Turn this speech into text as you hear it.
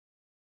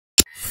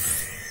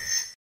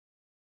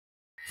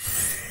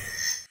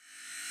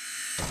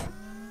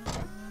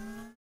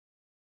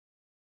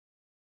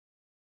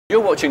You're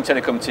watching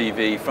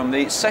TelecomTV from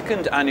the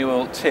second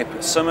annual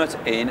TIP Summit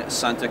in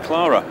Santa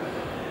Clara.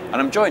 And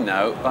I'm joined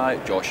now by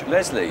Josh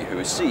Leslie, who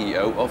is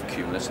CEO of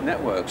Cumulus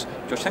Networks.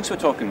 Josh, thanks for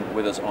talking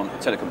with us on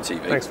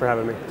TelecomTV. Thanks for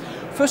having me.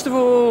 First of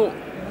all,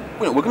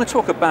 we're going to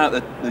talk about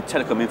the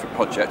Telecom Infra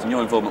project and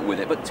your involvement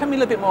with it, but tell me a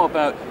little bit more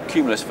about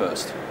Cumulus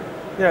first.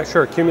 Yeah,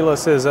 sure.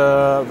 Cumulus is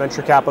a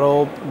venture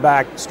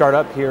capital-backed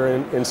startup here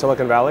in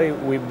Silicon Valley.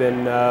 We've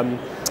been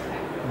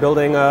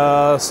building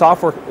a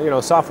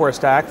software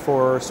stack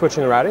for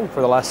switching and routing for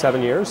the last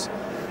 7 years.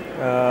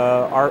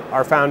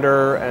 Our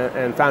founder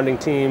and founding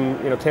team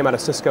came out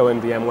of Cisco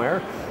and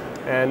VMware,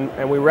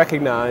 and we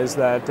recognized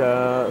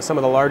that some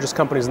of the largest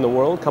companies in the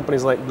world,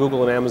 companies like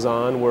Google and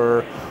Amazon,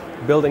 were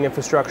building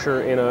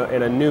infrastructure in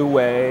a new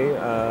way,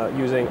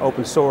 using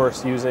open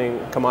source, using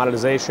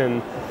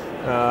commoditization,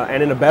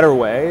 and in a better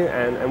way.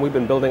 And we've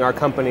been building our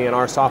company and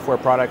our software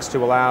products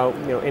to allow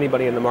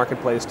anybody in the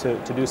marketplace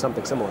to do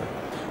something similar.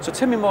 So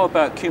tell me more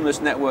about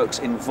Cumulus Networks'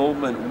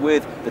 involvement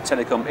with the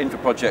Telecom Infra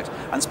project,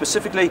 and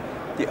specifically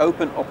the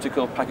Open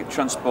Optical Packet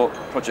Transport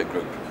Project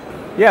Group.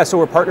 Yeah, so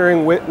we're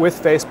partnering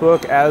with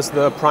Facebook as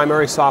the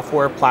primary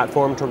software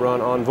platform to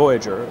run on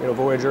Voyager.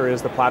 Voyager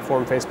is the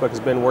platform Facebook has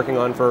been working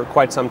on for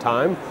quite some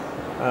time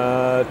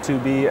to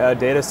be a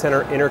data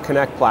center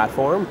interconnect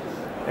platform.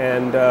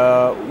 And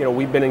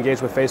we've been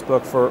engaged with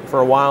Facebook for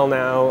a while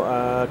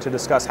now to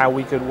discuss how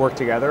we could work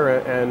together,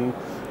 and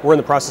we're in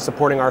the process of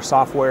porting our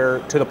software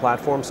to the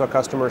platform so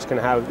customers can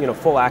have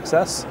full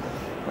access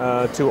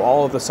to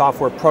all of the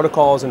software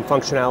protocols and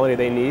functionality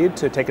they need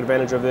to take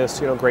advantage of this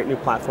great new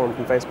platform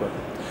from Facebook.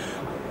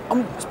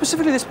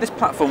 Specifically this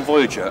platform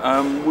Voyager,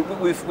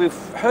 we've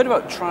heard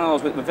about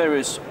trials with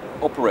various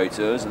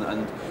operators,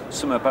 and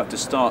some are about to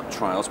start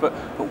trials, but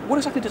what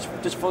exactly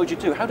does Voyager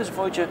do? How does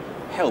Voyager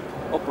help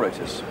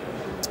operators?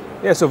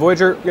 Yeah, so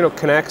Voyager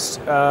connects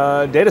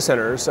data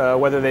centers,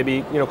 whether they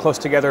be close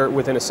together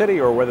within a city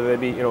or whether they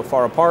be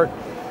far apart,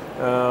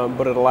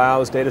 but it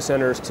allows data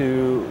centers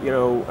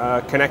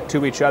to connect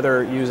to each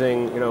other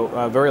using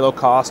very low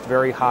cost,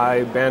 very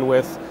high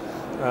bandwidth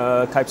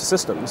types of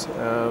systems.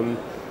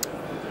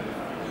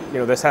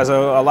 This has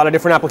a lot of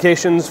different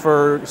applications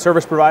for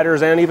service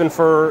providers and even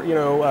for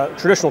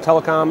traditional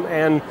telecom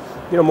and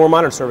more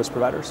modern service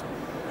providers.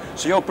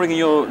 So you're bringing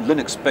your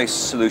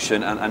Linux-based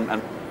solution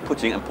and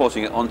putting and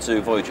porting it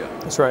onto Voyager?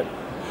 That's right.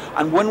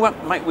 And when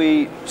might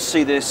we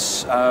see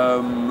this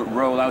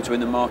roll out in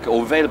the market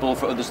or available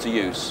for others to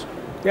use?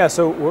 Yeah,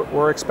 so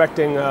we're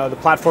expecting the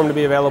platform to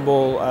be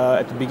available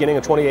at the beginning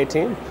of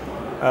 2018.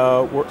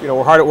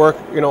 We're hard at work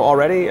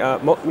already.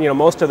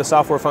 Most of the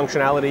software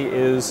functionality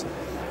is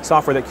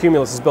software that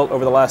Cumulus has built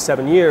over the last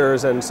 7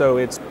 years, and so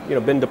it's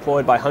been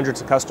deployed by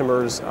hundreds of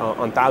customers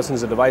on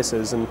thousands of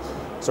devices. And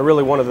so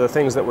really one of the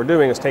things that we're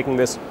doing is taking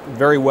this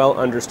very well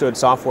understood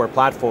software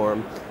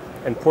platform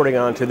and porting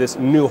onto this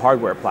new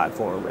hardware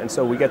platform. And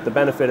so we get the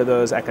benefit of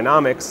those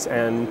economics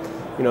and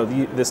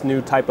this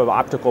new type of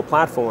optical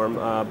platform,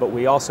 but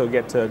we also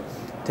get to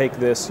take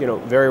this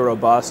very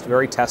robust,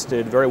 very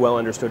tested, very well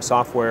understood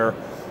software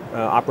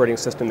operating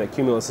system that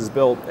Cumulus has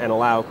built and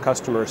allow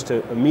customers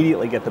to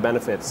immediately get the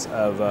benefits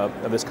of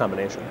this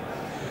combination.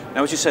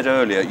 Now, as you said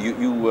earlier,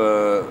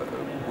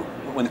 you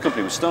when the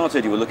company was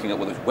started, you were looking at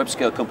what the web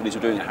scale companies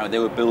were doing and how they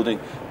were building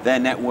their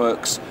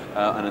networks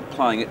and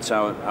applying it to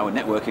our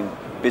networking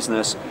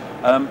business.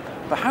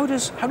 But how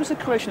does the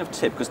creation of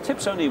TIP, because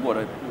TIP's only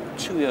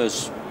 2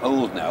 years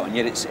old now, and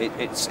yet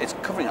it's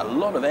covering a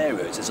lot of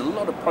areas. There's a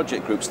lot of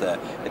project groups there.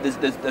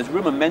 There's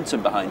real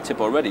momentum behind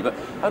TIP already. But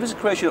how does the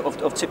creation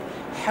of TIP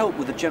help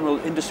with the general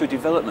industry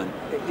development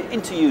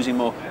into using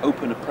more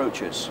open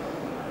approaches?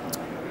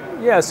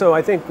 Yeah, so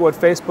I think what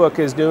Facebook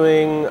is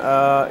doing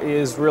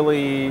is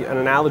really an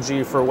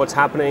analogy for what's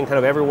happening kind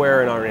of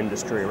everywhere in our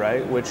industry,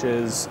 right? Which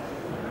is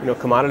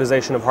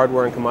commoditization of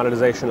hardware and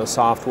commoditization of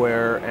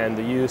software, and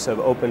the use of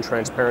open,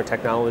 transparent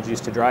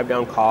technologies to drive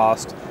down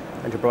cost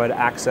and to provide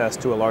access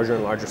to a larger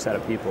and larger set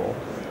of people.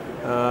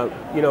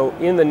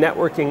 In the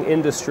networking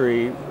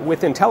industry,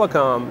 within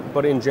telecom,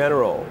 but in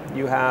general,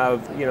 you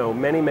have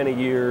many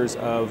years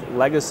of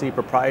legacy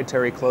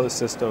proprietary closed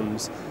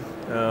systems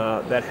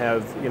that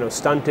have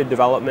stunted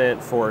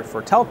development for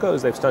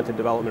telcos. They've stunted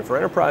development for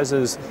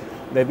enterprises.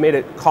 They've made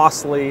it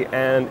costly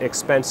and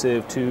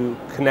expensive to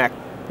connect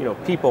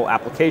people,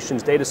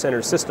 applications, data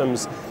centers,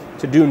 systems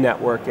to do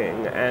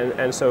networking.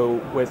 And so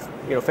with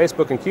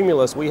Facebook and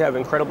Cumulus, we have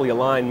incredibly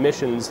aligned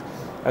missions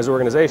as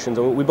organizations.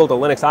 We built a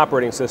Linux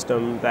operating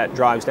system that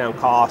drives down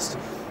cost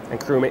and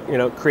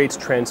creates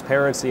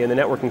transparency in the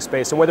networking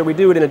space. And whether we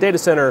do it in a data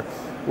center,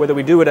 whether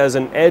we do it as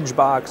an edge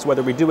box,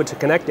 whether we do it to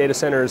connect data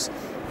centers,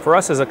 for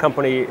us as a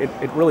company,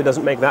 it really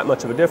doesn't make that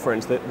much of a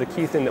difference. The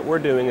key thing that we're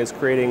doing is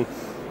creating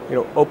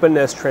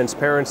openness,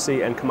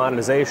 transparency, and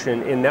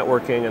commoditization in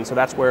networking, and so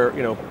that's where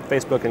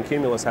Facebook and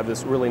Cumulus have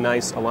this really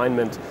nice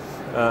alignment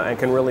and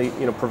can really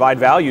provide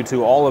value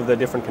to all of the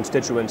different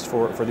constituents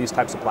for these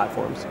types of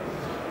platforms.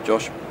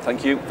 Josh,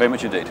 thank you very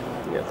much indeed.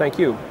 Yeah, thank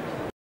you.